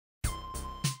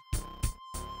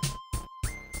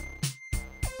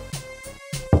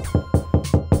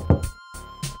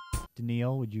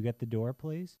Daniil, would you get the door,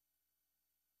 please?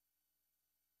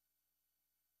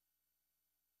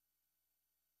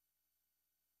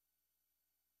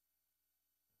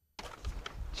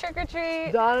 Trick or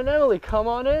treat. Don and Emily, come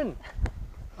on in.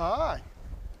 Hi.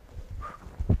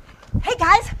 Hey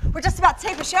guys, we're just about to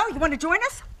tape a show. You want to join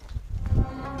us?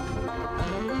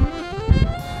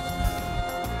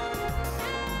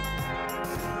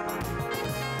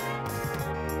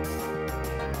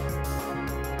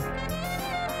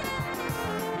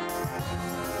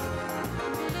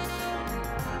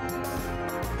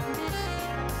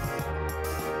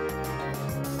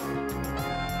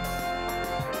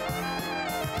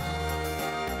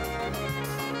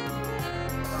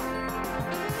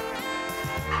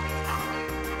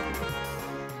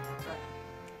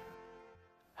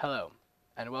 Hello,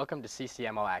 and welcome to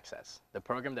CCM All Access, the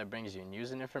program that brings you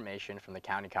news and information from the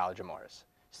County College of Morris.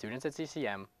 Students at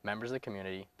CCM, members of the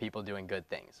community, people doing good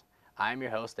things. I am your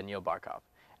host, Daniil Barkov,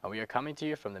 and we are coming to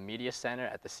you from the Media Center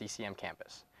at the CCM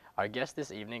campus. Our guest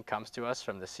this evening comes to us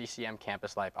from the CCM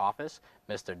Campus Life office,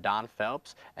 Mr. Don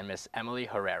Phelps and Miss Emely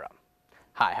Herrera.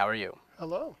 Hi, how are you?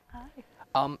 Hello.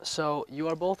 Hi. So you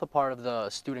are both a part of the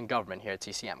student government here at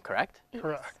CCM, correct? Yes.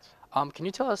 Correct. Can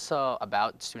you tell us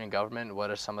about student government? What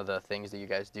are some of the things that you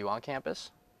guys do on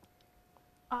campus?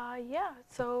 Yeah,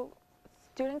 so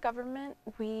student government,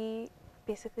 we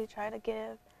basically try to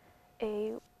give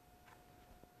a,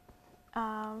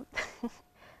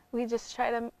 we just try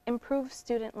to improve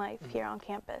student life here on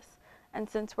campus. And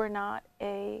since we're not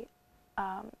a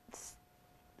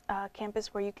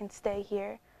campus where you can stay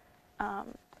here,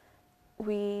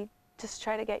 we just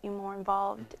try to get you more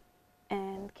involved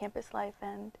in campus life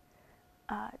and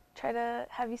try to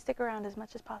have you stick around as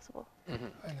much as possible. And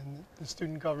then the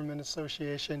Student Government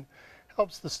Association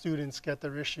helps the students get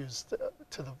their issues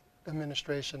to the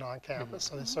administration on campus.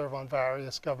 So they serve on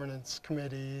various governance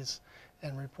committees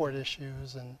and report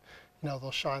issues, and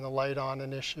they'll shine a light on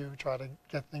an issue, try to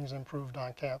get things improved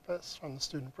on campus from the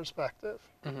student perspective.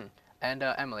 And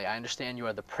Emily, I understand you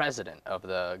are the president of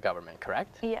the government,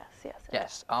 correct? Yes, yes.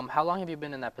 Yes. How long have you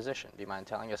been in that position? Do you mind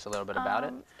telling us a little bit about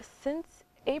it? Since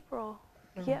April.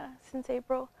 Yeah, since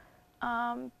April.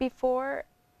 Before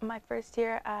my first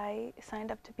year, I signed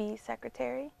up to be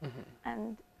secretary,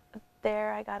 and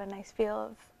there I got a nice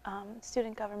feel of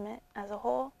student government as a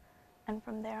whole, and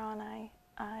from there on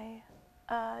I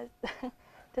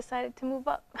decided to move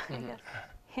up, I guess.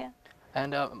 Yeah.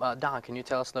 And Don, can you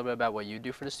tell us a little bit about what you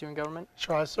do for the student government?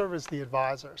 Sure, I serve as the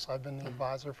advisor. So I've been the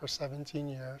advisor for 17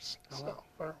 years, so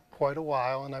for quite a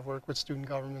while, and I've worked with student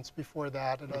governments before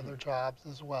that at other jobs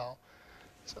as well.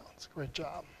 So it's a great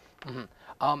job.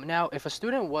 Now, if a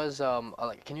student was,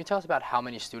 can you tell us about how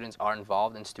many students are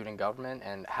involved in student government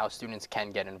and how students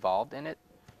can get involved in it?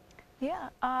 Yeah,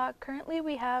 currently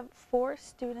we have 4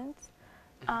 students.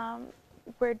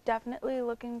 We're definitely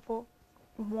looking for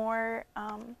more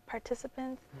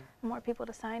participants, more people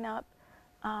to sign up.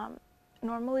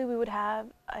 Normally we would have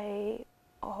a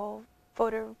whole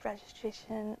voter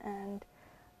registration and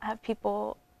have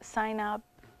people sign up,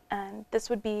 and this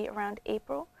would be around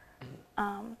April.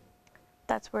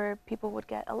 That's where people would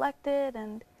get elected,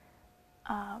 and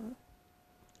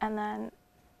then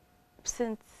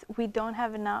since we don't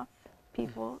have enough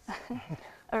people,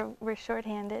 or we're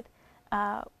shorthanded,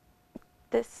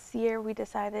 this year we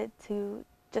decided to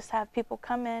just have people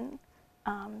come in,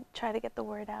 try to get the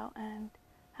word out, and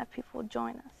have people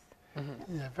join us.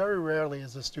 Yeah, very rarely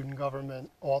is the student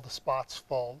government all the spots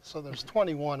full. So there's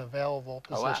 21 available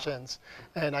positions,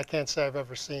 and I can't say I've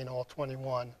ever seen all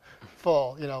 21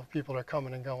 full. People are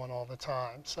coming and going all the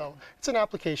time. So it's an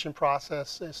application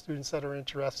process. Students that are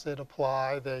interested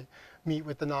apply. They meet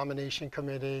with the nomination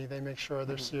committee. They make sure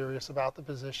they're serious about the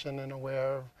position and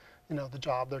aware of the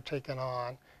job they're taking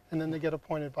on, and then they get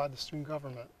appointed by the student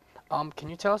government. Can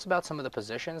you tell us about some of the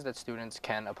positions that students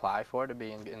can apply for to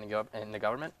be in the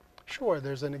government? Sure,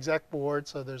 there's an exec board,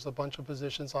 so there's a bunch of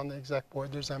positions on the exec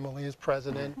board. There's Emily as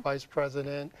president, vice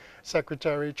president,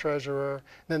 secretary, treasurer.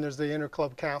 Then there's the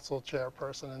interclub council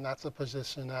chairperson, and that's a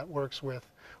position that works with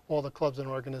all the clubs and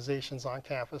organizations on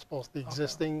campus, both the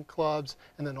existing clubs,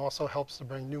 and then also helps to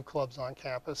bring new clubs on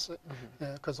campus,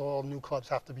 because all new clubs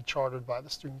have to be chartered by the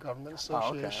Student Government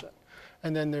Association.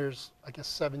 And then there's, I guess,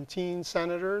 17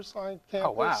 senators on campus.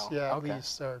 Oh, wow. Yeah, at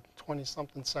least there are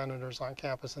 20-something senators on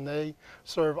campus, and they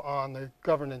serve on the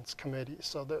governance committee.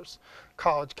 So there's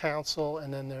college council,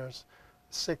 and then there's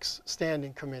 6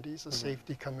 standing committees: a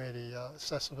safety committee,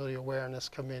 accessibility awareness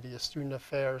committee, a student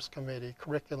affairs committee,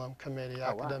 curriculum committee,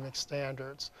 academic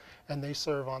standards, and they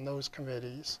serve on those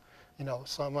committees.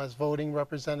 some as voting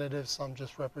representatives, some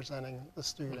just representing the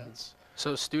students.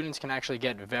 So students can actually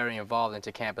get very involved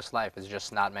into campus life. It's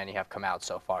just not many have come out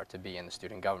so far to be in the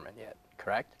student government yet,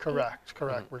 correct? Correct.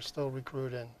 We're still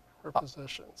recruiting for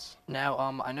positions.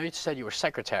 Now, I know you said you were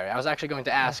secretary. I was actually going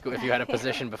to ask if you had a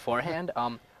position beforehand.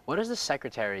 What does the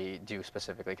secretary do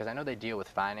specifically? Because I know they deal with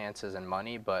finances and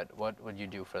money, but what would you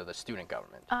do for the student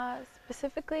government?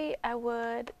 Specifically,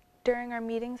 during our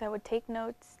meetings, I would take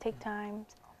notes, take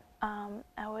times.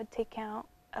 I would take count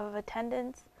of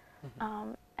attendance.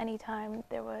 Anytime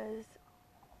there was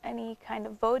any kind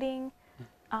of voting,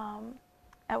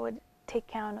 I would take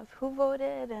count of who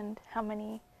voted and how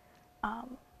many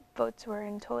votes were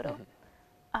in total.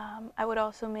 I would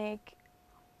also make,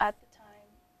 at the time,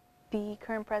 the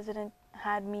current president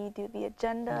had me do the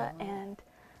agenda, and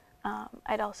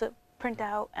I'd also print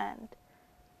out and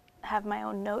have my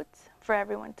own notes for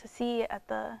everyone to see at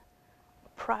the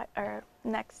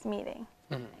next meeting.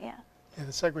 Yeah. Yeah,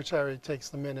 the secretary takes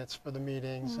the minutes for the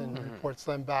meetings and reports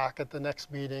them back at the next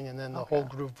meeting, and then the whole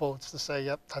group votes to say,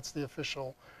 yep, that's the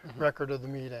official record of the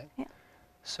meeting. Yeah.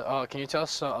 So can you tell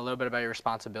us a little bit about your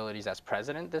responsibilities as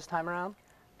president this time around?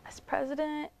 As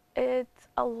president, it's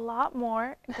a lot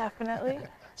more, definitely.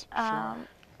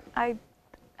 I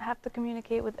have to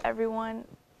communicate with everyone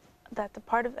that's a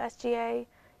part of SGA,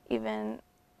 even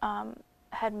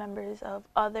head members of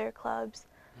other clubs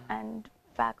and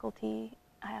faculty.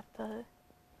 I have to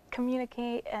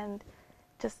communicate and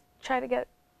just try to get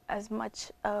as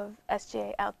much of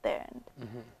SGA out there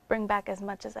and bring back as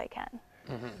much as I can.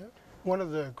 One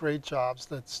of the great jobs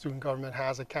that student government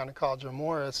has at County College of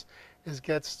Morris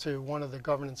gets to one of the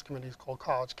governance committees called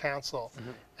College Council,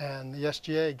 and the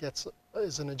SGA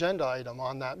is an agenda item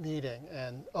on that meeting.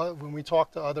 And when we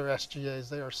talk to other SGAs,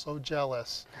 they are so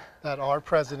jealous that our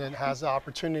president has the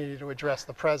opportunity to address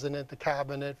the president, the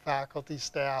cabinet, faculty,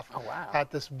 staff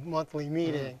at this monthly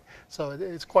meeting. So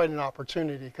it's quite an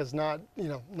opportunity, because not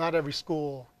every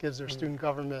school gives their student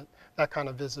government that kind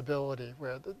of visibility,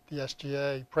 where the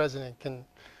SGA president can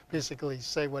basically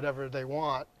say whatever they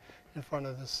want in front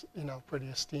of this, pretty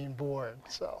esteemed board.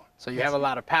 So you have a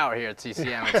lot of power here at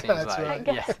CCM, it seems That's like.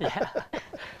 right.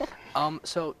 Yeah.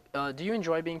 So do you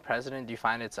enjoy being president? Do you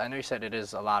find I know you said it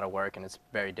is a lot of work and it's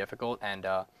very difficult, and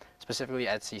specifically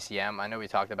at CCM, I know we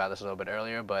talked about this a little bit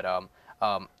earlier, but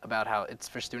about how it's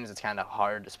for students, it's kind of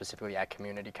hard, specifically at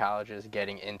community colleges,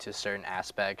 getting into certain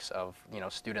aspects of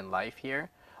student life here.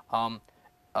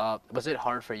 Was it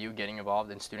hard for you getting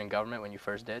involved in student government when you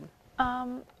first did?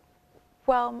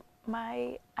 Well,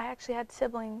 I actually had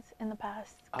siblings in the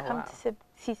past come to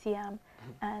CCM,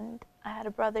 and I had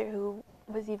a brother who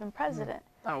was even president.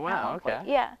 Oh, wow, okay.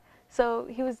 Yeah, so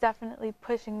he was definitely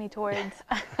pushing me towards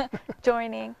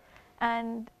joining.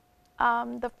 And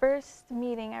the first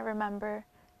meeting, I remember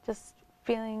just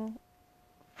feeling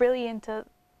really into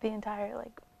the entire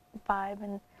vibe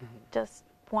and just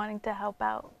wanting to help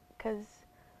out, because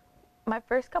my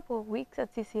first couple of weeks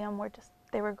at CCM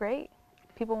they were great.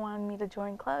 People wanted me to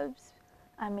join clubs.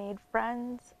 I made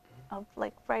friends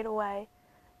right away,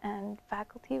 and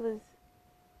faculty was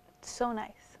so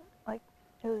nice.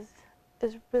 It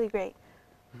was really great.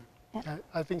 Yeah.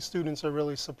 I think students are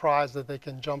really surprised that they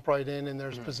can jump right in and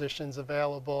there's positions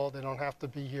available. They don't have to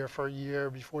be here for a year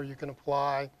before you can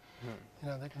apply.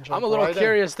 They can jump I'm a little right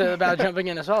curious about jumping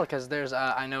in as well, because there's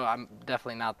I know I'm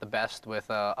definitely not the best with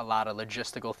a lot of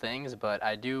logistical things, but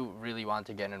I do really want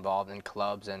to get involved in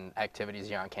clubs and activities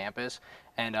here on campus.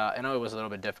 And I know it was a little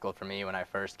bit difficult for me when I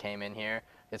first came in here.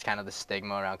 It's kind of the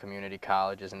stigma around community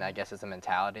colleges, and I guess it's a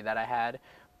mentality that I had.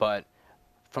 But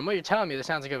from what you're telling me, this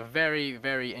sounds like a very,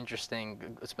 very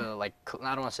interesting, I don't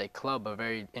want to say club, but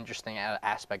very interesting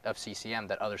aspect of CCM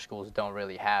that other schools don't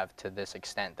really have to this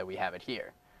extent that we have it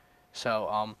here.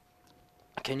 So,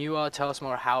 can you tell us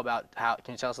more can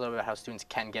you tell us a little bit about how students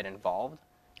can get involved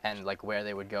and where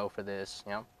they would go for this,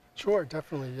 Sure,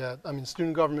 definitely, yeah. I mean,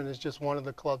 student government is just one of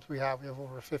the clubs we have. We have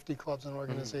over 50 clubs and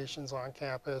organizations on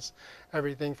campus.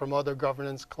 Everything from other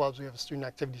governance clubs. We have a student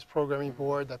activities programming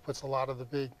board that puts a lot of the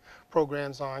big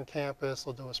programs on campus.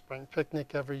 They'll do a spring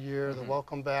picnic every year, the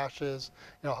welcome bashes,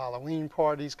 Halloween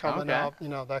parties coming up,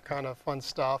 that kind of fun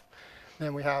stuff.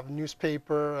 Then we have a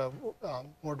newspaper,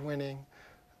 award-winning,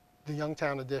 the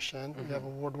Youngtown edition. We have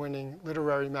an award-winning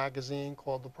literary magazine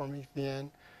called The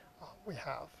Promethean. We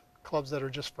have clubs that are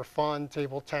just for fun,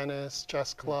 table tennis,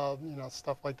 chess club,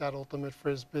 stuff like that, ultimate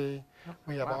frisbee.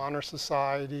 We have honor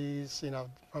societies,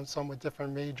 from some with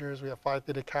different majors. We have Phi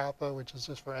Theta Kappa, which is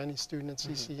just for any student at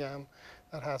CCM.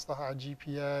 that has the high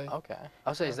GPA. Okay.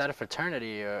 I'll say, is that a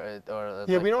fraternity or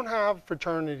Yeah, like, we don't have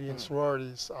fraternity and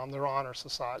sororities. They're honor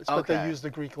societies, but they Okay. use the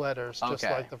Greek letters just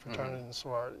Okay. like the fraternity and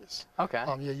sororities. Okay.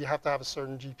 Yeah, you have to have a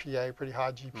certain GPA, pretty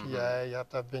high GPA. You have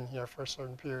to have been here for a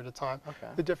certain period of time. Okay.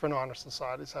 The different honor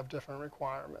societies have different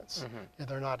requirements. Yeah,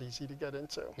 they're not easy to get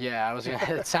into. Yeah, I was gonna,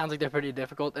 it sounds like they're pretty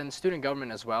difficult. And student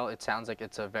government as well, it sounds like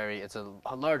it's a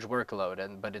large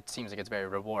workload, but it seems like it's very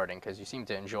rewarding because you seem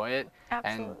to enjoy it.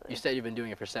 And you Absolutely. said you've been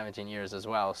doing it for 17 years as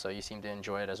well, so you seem to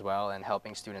enjoy it as well and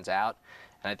helping students out.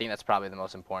 And I think that's probably the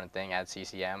most important thing at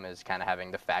CCM is kind of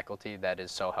having the faculty that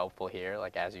is so helpful here,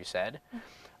 like as you said.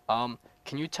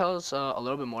 Can you tell us a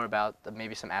little bit more about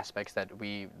maybe some aspects that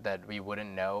we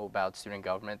wouldn't know about student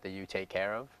government that you take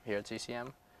care of here at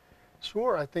CCM?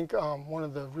 Sure. I think one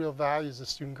of the real values of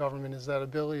student government is that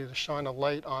ability to shine a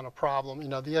light on a problem. You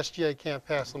know, the SGA can't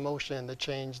pass a motion to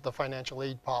change the financial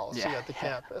aid policy at the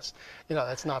campus. You know,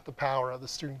 that's not the power of the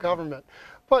student government.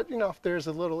 But, you know, if there's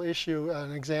a little issue,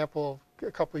 an example a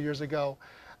couple of years ago,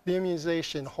 the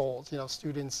immunization holds. You know,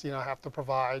 students, you know, have to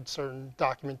provide certain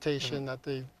documentation that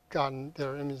they've gotten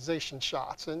their immunization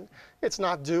shots. And it's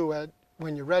not due at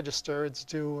when you register, it's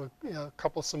due a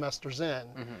couple semesters in.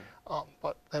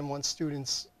 But then when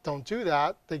students don't do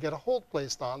that, they get a hold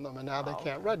placed on them, and now they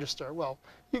can't register. Well,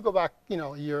 you go back, you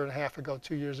know, a year and a half ago,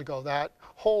 2 years ago, that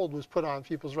hold was put on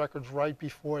people's records right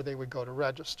before they would go to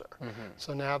register.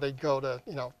 So now they go to,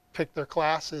 you know, pick their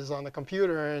classes on the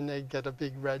computer, and they get a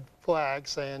big red flag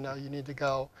saying, no, you need to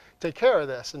go take care of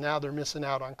this. And now they're missing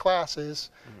out on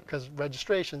classes because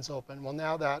registration's open. Well,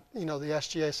 now that, you know, the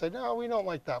SGA said, no, we don't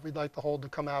like that. We'd like the hold to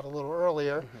come out a little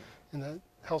earlier. And the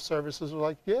health services were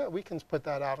like, yeah, we can put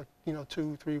that out, you know,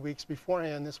 2-3 weeks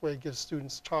beforehand. This way it gives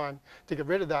students time to get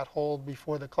rid of that hold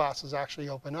before the classes actually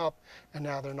open up, and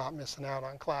now they're not missing out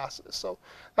on classes. So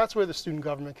that's where the student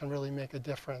government can really make a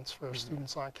difference for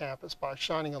students on campus by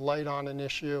shining a light on an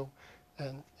issue,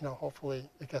 and, you know, hopefully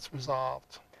it gets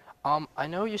resolved. I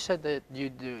know you said that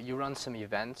you run some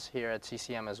events here at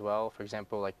CCM as well. For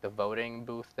example, like the voting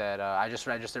booth that I just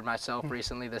registered myself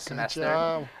recently this semester.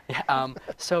 Job. Yeah.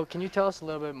 So can you tell us a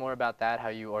little bit more about that? How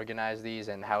you organize these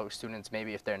and how students,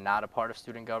 maybe if they're not a part of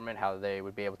student government, how they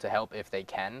would be able to help if they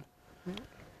can?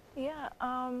 Yeah.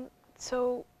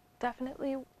 So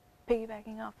definitely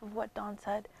piggybacking off of what Dawn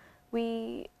said,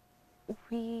 we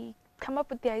come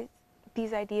up with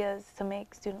these ideas to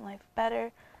make student life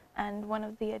better. And one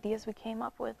of the ideas we came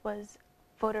up with was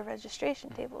voter registration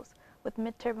tables. With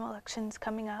midterm elections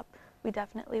coming up, we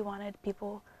definitely wanted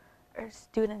people, or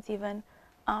students even,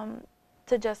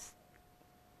 to just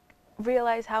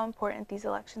realize how important these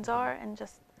elections are, and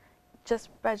just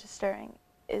registering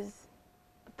is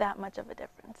that much of a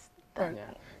difference. Right.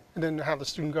 And then how the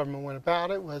student government went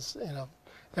about it was, you know,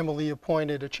 Emily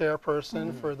appointed a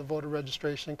chairperson for the voter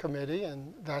registration committee,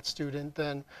 and that student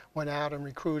then went out and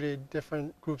recruited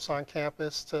different groups on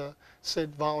campus to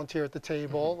volunteer at the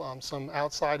table. Some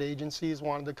outside agencies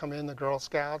wanted to come in, the Girl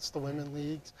Scouts, the Women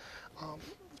Leagues.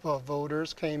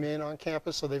 Voters came in on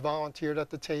campus, so they volunteered at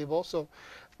the table. So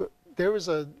there was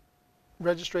a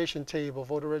registration table,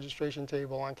 voter registration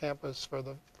table on campus for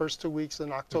the first 2 weeks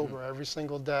in October, every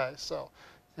single day. So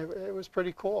it was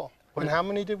pretty cool. And how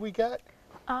many did we get?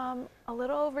 A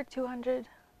little over 200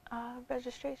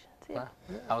 registrations. Yeah.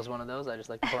 I was one of those. I just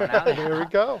like to pour it out. There we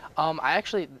go. I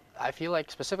feel like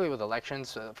specifically with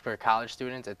elections for college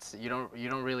students, you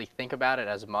don't really think about it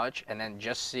as much. And then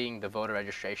just seeing the voter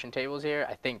registration tables here,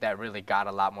 I think that really got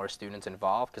a lot more students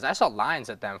involved because I saw lines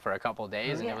at them for a couple of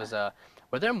days, and it was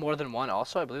were there more than one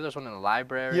also? I believe there's one in the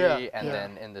library and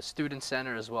then in the student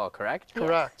center as well, correct?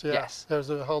 Correct, Yes. There's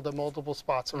held at multiple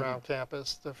spots around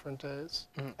campus, different days.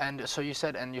 And so you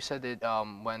said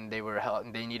that when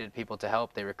they needed people to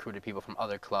help, they recruited people from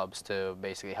other clubs to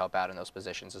basically help out in those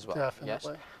positions as well.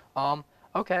 Definitely. Yes?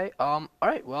 Okay. All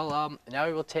right. Well, now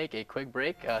we will take a quick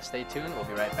break. Stay tuned. We'll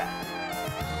be right back.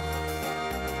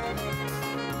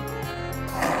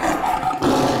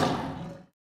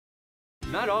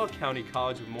 Not all County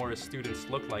College of Morris students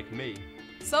look like me.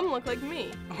 Some look like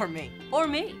me. Or me. Or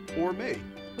me. Or me.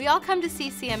 We all come to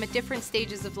CCM at different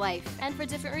stages of life and for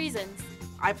different reasons.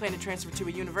 I plan to transfer to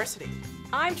a university.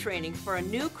 I'm training for a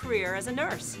new career as a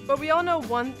nurse. But we all know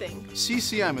one thing.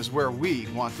 CCM is where we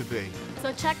want to be.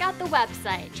 So check out the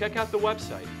website. Check out the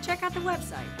website. Check out the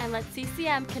website. And let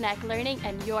CCM connect learning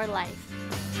and your life.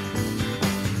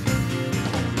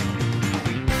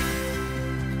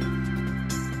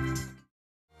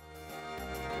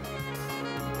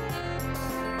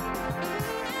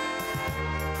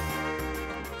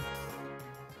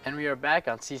 And we are back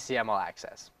on CCM All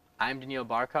Access. I'm Daniil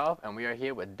Barkov, and we are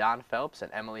here with Don Phelps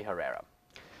and Emely Herrera.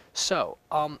 So,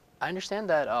 I understand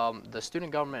that the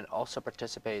student government also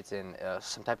participates in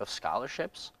some type of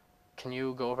scholarships. Can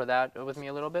you go over that with me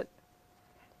a little bit?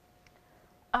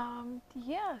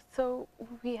 Yeah, so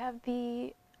we have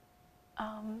the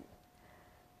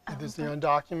There's the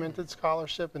undocumented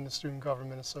scholarship and the Student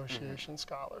Government Association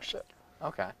scholarship.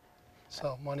 Okay.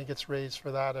 So money gets raised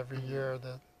for that every year.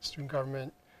 The student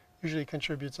government usually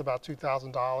contributes about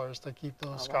 $2,000 to keep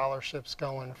those scholarships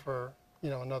going for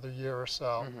another year or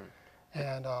so.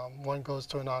 And one goes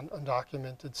to an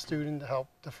undocumented student to help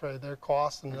defray their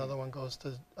costs, and another one goes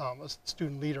to a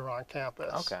student leader on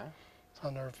campus. Okay. It's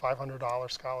under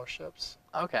 $500 scholarships.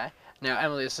 Okay. Now,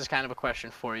 Emily, this is kind of a question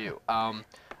for you.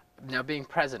 Now, being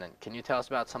president, can you tell us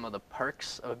about some of the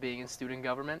perks of being in student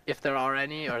government, if there are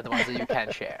any, or the ones that you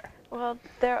can share? Well,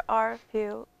 there are a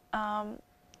few.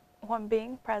 One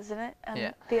being president,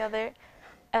 and the other,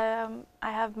 I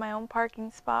have my own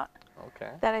parking spot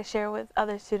that I share with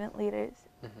other student leaders,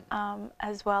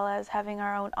 as well as having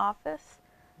our own office.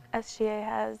 SGA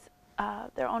has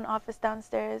their own office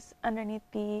downstairs underneath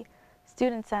the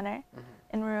student center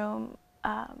in room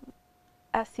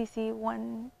SCC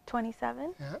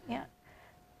 127. Yeah.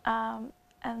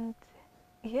 And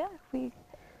yeah,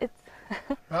 it's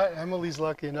Right, Emily's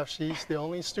lucky enough. She's the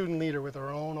only student leader with her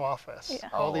own office. Yeah.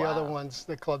 All the other ones,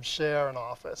 the clubs share an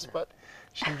office, but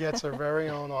she gets her very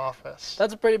own office.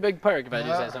 That's a pretty big perk, if I do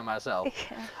say so myself.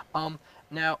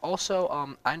 Now,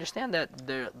 also, I understand that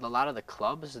a lot of the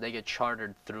clubs, they get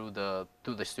chartered through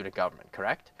the student government,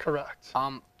 correct? Correct.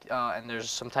 And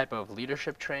there's some type of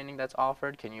leadership training that's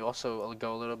offered. Can you also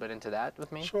go a little bit into that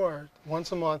with me? Sure.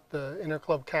 Once a month, the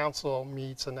Interclub Council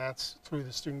meets, and that's through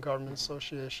the Student Government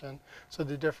Association. So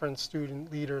the different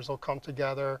student leaders will come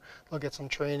together. They'll get some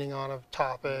training on a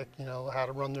topic, how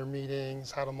to run their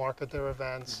meetings, how to market their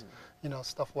events,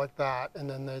 stuff like that. And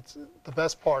then the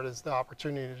best part is the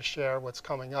opportunity to share what's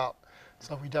coming up.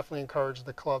 So we definitely encourage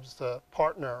the clubs to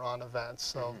partner on events.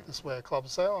 So this way a club will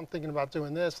say, oh, I'm thinking about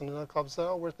doing this, and another club will say,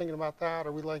 oh, we're thinking about that,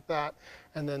 or we like that.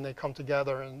 And then they come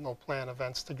together and they'll plan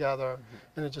events together,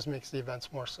 and it just makes the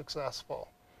events more successful.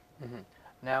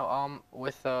 Now,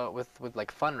 with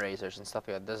like fundraisers and stuff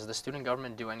like that, does the student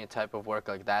government do any type of work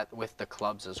like that with the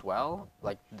clubs as well?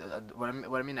 Like, what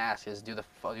I mean to ask is, do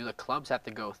the clubs have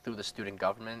to go through the student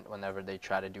government whenever they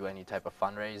try to do any type of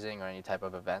fundraising or any type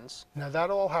of events? Now that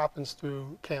all happens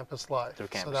through campus life.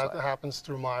 So that happens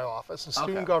through my office. The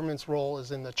student government's role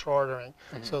is in the chartering.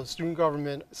 So the student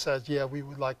government says, yeah, we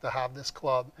would like to have this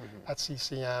club at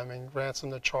CCM, and grants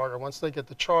them the charter. Once they get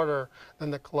the charter,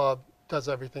 then the club does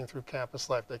everything through campus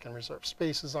life. They can reserve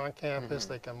spaces on campus,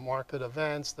 they can market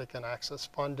events, they can access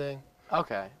funding.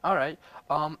 Okay, all right.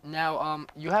 Now,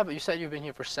 you said you've been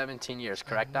here for 17 years,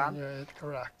 correct, Don? Yeah,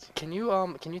 correct. Can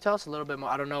you tell us a little bit more?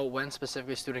 I don't know when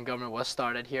specifically student government was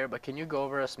started here, but can you go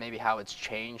over us maybe how it's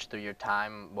changed through your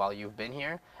time while you've been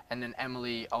here, and then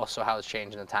Emily, also how it's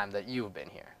changed in the time that you've been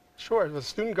here? Sure. The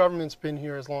student government's been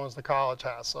here as long as the college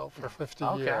has, so for 50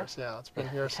 years. Yeah, it's been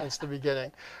here since the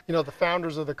beginning. The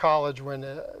founders of the college, when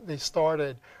they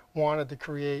started, wanted to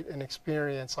create an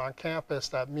experience on campus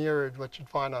that mirrored what you'd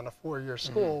find on a four-year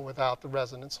school without the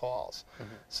residence halls.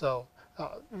 So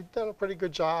we've done a pretty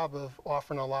good job of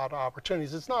offering a lot of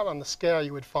opportunities. It's not on the scale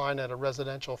you would find at a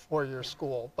residential four-year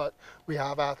school, but we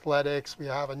have athletics, we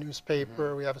have a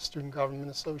newspaper, we have a student government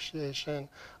association,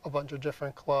 a bunch of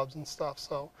different clubs and stuff.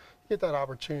 So you get that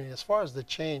opportunity. As far as the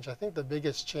change, I think the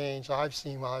biggest change I've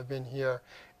seen while I've been here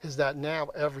is that now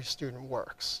every student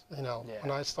works.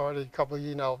 When I started,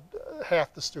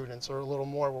 half the students or a little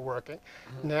more were working.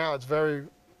 Now it's very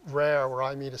rare where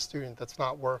I meet a student that's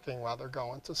not working while they're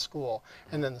going to school.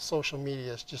 And then the social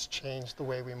media has just changed the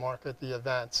way we market the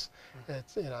events.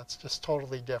 It's just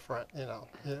totally different.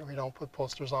 We don't put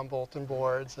posters on bulletin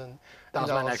boards and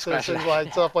citizens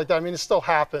lights up like that. I mean, it still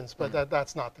happens, but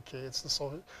that's not the key. It's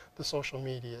the social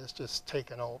media is just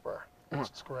taken over, which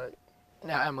is great.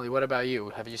 Now, Emily, what about you?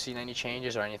 Have you seen any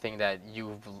changes or anything that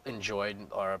you've enjoyed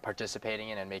or participating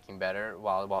in and making better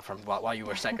while you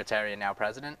were secretary and now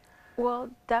president? Well,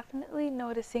 definitely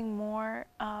noticing more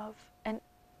of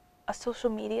a social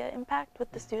media impact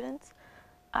with the students.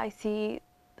 I see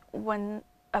when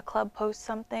a club posts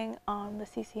something on the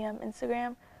CCM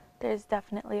Instagram, there's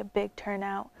definitely a big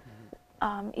turnout.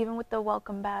 Even with the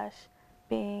welcome bash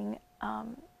being,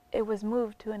 it was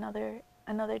moved to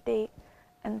another date,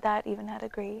 and that even had a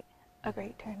great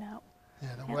turnout.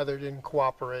 Yeah, the weather didn't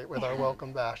cooperate with our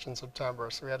welcome bash in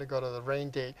September, so we had to go to the rain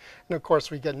date. And of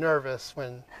course, we get nervous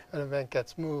when an event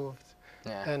gets moved.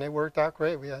 And it worked out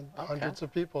great. We had hundreds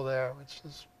of people there, which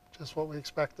is just what we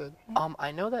expected.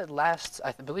 I know that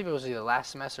I believe it was either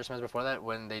last semester or semester before that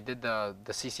when they did the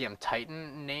CCM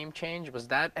Titan name change. Was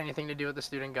that anything to do with the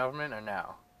student government or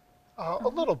no? A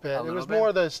little bit. It was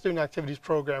more the Student Activities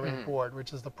Programming Board,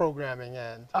 which is the programming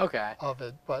end of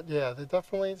it. But yeah, they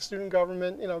definitely, student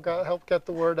government, helped get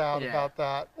the word out about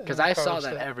that. Because I saw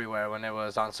that everywhere when it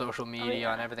was on social media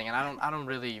and everything. And I don't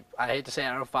really, I hate to say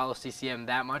I don't follow CCM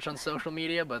that much on social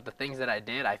media, but the things that I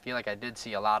did, I feel like I did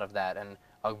see a lot of that. And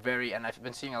I've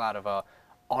been seeing a lot of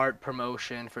art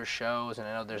promotion for shows, and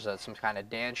I know there's some kind of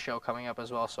dance show coming up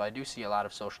as well. So I do see a lot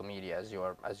of social media, as you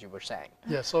were saying.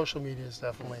 Yeah, social media is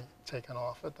definitely taken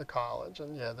off at the college,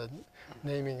 and yeah, the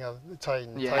naming of the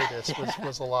Titus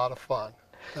was a lot of fun.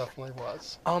 Definitely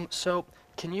was. So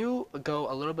can you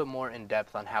go a little bit more in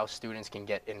depth on how students can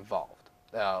get involved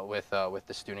with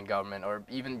the student government, or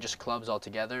even just clubs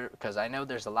altogether? Because I know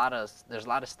there's a lot of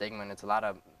stigma, and it's a lot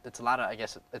of I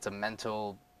guess it's a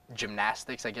mental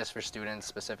gymnastics, I guess, for students.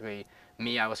 Specifically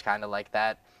me, I was kind of like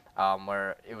that,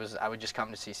 where I would just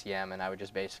come to CCM and I would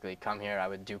just basically come here, I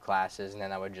would do classes, and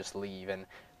then I would just leave, and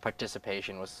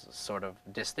participation was sort of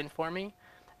distant for me.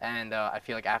 And I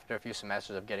feel like after a few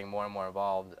semesters of getting more and more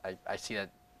involved, I see that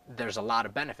there's a lot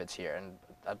of benefits here, and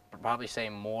I'd probably say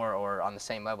more or on the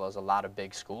same level as a lot of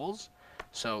big schools.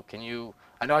 So can you,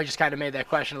 I know I just kind of made that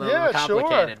question a little more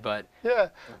complicated, but. Yeah,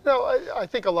 no, I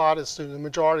think a lot of students, the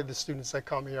majority of the students that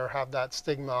come here have that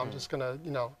stigma. I'm just going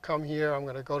to, come here, I'm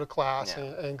going to go to class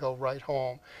and go right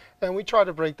home. And we try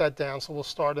to break that down, so we'll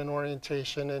start an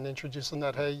orientation and introduce them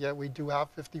that, hey, yeah, we do have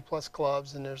 50+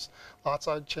 clubs, and there's lots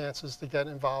of chances to get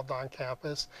involved on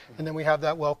campus. And then we have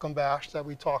that welcome bash that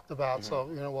we talked about. So,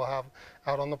 we'll have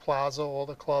out on the plaza, all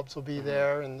the clubs will be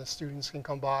there, and the students can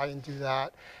come by and do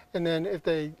that. And then if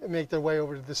they make their way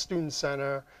over to the student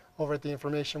center, over at the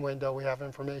information window, we have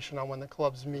information on when the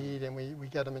clubs meet, and we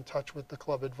get them in touch with the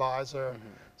club advisor.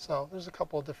 So there's a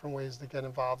couple of different ways to get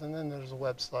involved, and then there's a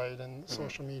website and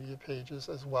social media pages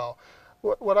as well.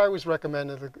 What I always recommend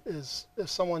is if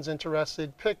someone's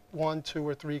interested, pick 1, 2,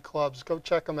 or 3 clubs, go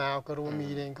check them out, go to a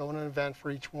meeting, go to an event for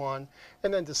each one,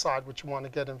 and then decide what you want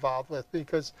to get involved with.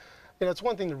 Because it's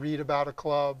one thing to read about a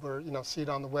club or see it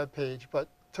on the web page, but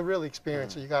to really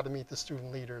experience it, you got to meet the student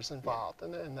leaders involved,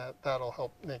 and that'll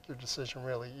help make your decision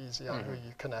really easy on who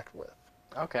you connect with.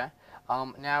 Okay.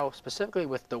 Now, specifically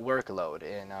with the workload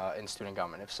in student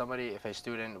government, if a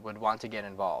student would want to get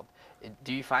involved,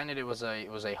 do you find that it was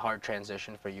a hard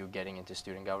transition for you getting into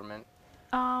student government?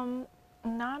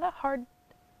 Not a hard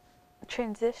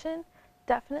transition.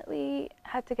 Definitely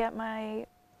had to get my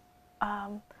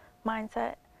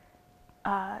mindset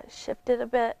shifted a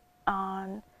bit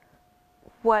on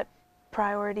what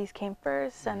priorities came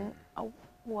first and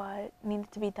what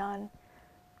needed to be done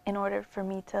in order for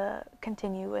me to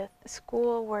continue with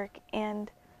school, work, and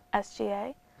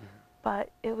SGA. But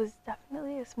it was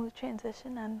definitely a smooth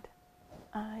transition, and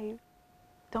I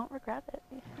don't regret it.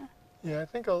 Yeah, I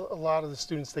think a lot of the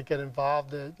students that get involved,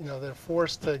 they're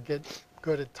forced to get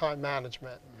good at time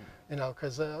management.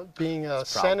 Because being a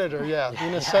senator,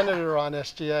 being a senator on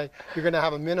SGA, you're going to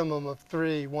have a minimum of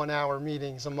 3 one-hour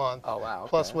meetings a month. Oh, wow. Okay.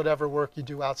 Plus whatever work you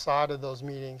do outside of those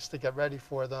meetings to get ready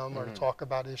for them or to talk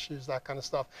about issues, that kind of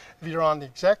stuff. If you're on the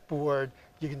exec board,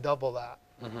 you can double that.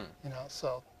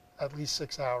 So at least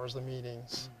 6 hours of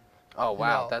meetings. Oh,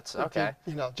 wow. That's okay.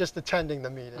 Just attending the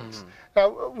meetings.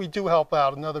 Now, we do help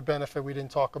out. Another benefit we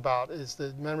didn't talk about is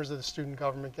the members of the student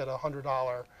government get a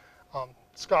 $100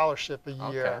 scholarship a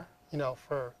year.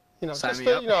 For just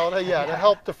to, to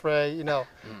help defray.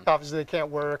 Obviously they can't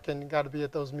work and got to be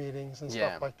at those meetings and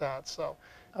stuff like that. So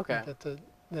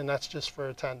then that's just for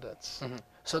attendance.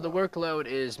 So the workload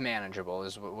is manageable,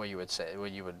 is what you would say.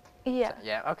 What you would. Yeah. Say.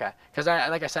 Yeah. Okay. Because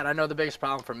like I said, I know the biggest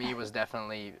problem for me was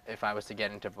definitely if I was to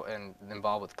get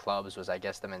involved with clubs was I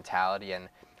guess the mentality, and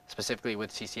specifically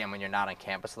with CCM when you're not on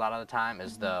campus a lot of the time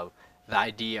is the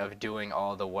idea of doing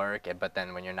all the work, but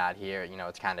then when you're not here,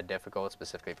 it's kind of difficult,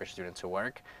 specifically for students who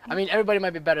work. I mean, everybody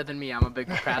might be better than me. I'm a big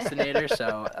procrastinator,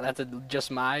 so that's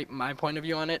just my point of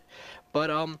view on it. But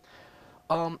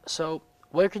so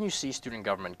where can you see student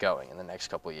government going in the next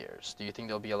couple of years? Do you think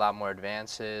there'll be a lot more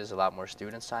advances, a lot more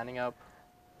students signing up?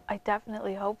 I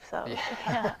definitely hope so.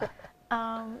 Yeah.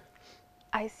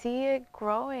 I see it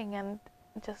growing and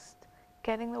just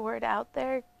getting the word out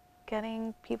there,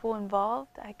 getting people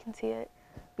involved. I can see it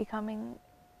becoming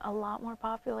a lot more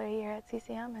popular here at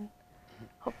CCM, and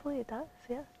hopefully it does,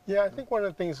 Yeah, I think one of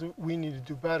the things we need to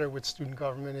do better with student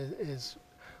government is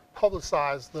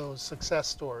publicize those success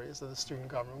stories of the student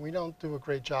government. We don't do a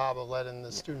great job of letting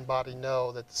the student body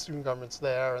know that the student government's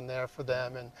there and there for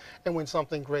them, and when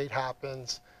something great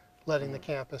happens, letting the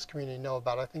campus community know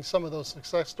about it. I think some of those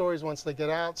success stories, once they get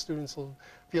out, students will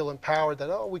feel empowered that,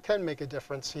 oh, we can make a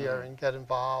difference here and get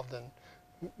involved and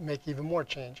make even more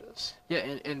changes. Yeah,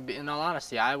 in all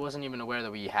honesty, I wasn't even aware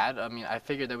that we had. I mean, I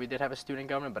figured that we did have a student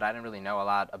government, but I didn't really know a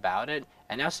lot about it.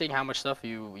 And now seeing how much stuff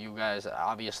you guys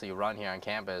obviously run here on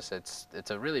campus, it's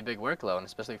a really big workload, and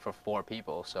especially for 4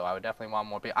 people. So I would definitely want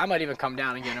more people. I might even come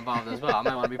down and get involved as well. I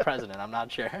might want to be president. I'm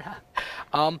not sure.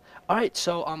 All right.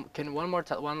 So can one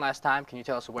last time, can you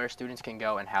tell us where students can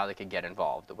go and how they can get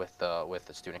involved with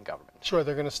the student government? Sure.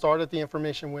 They're going to start at the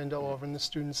information window over in the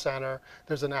student center.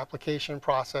 There's an application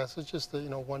process. It's just a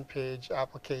one-page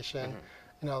application.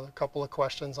 A couple of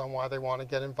questions on why they want to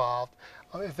get involved.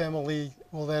 If Emily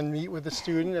will then meet with the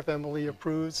student, if Emily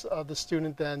approves of the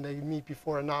student, then they meet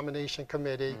before a nomination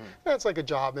committee. It's like a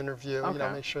job interview.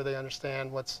 Okay. Make sure they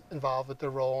understand what's involved with their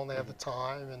role and they have the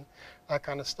time and that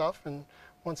kind of stuff. And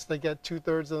once they get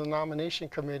 2/3 of the nomination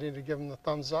committee to give them the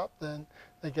thumbs up, then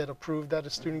they get approved at a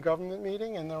student government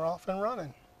meeting and they're off and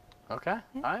running. Okay.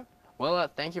 All right. Well,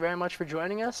 thank you very much for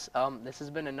joining us. This has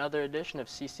been another edition of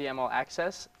CCM All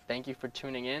Access. Thank you for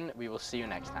tuning in. We will see you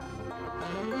next time.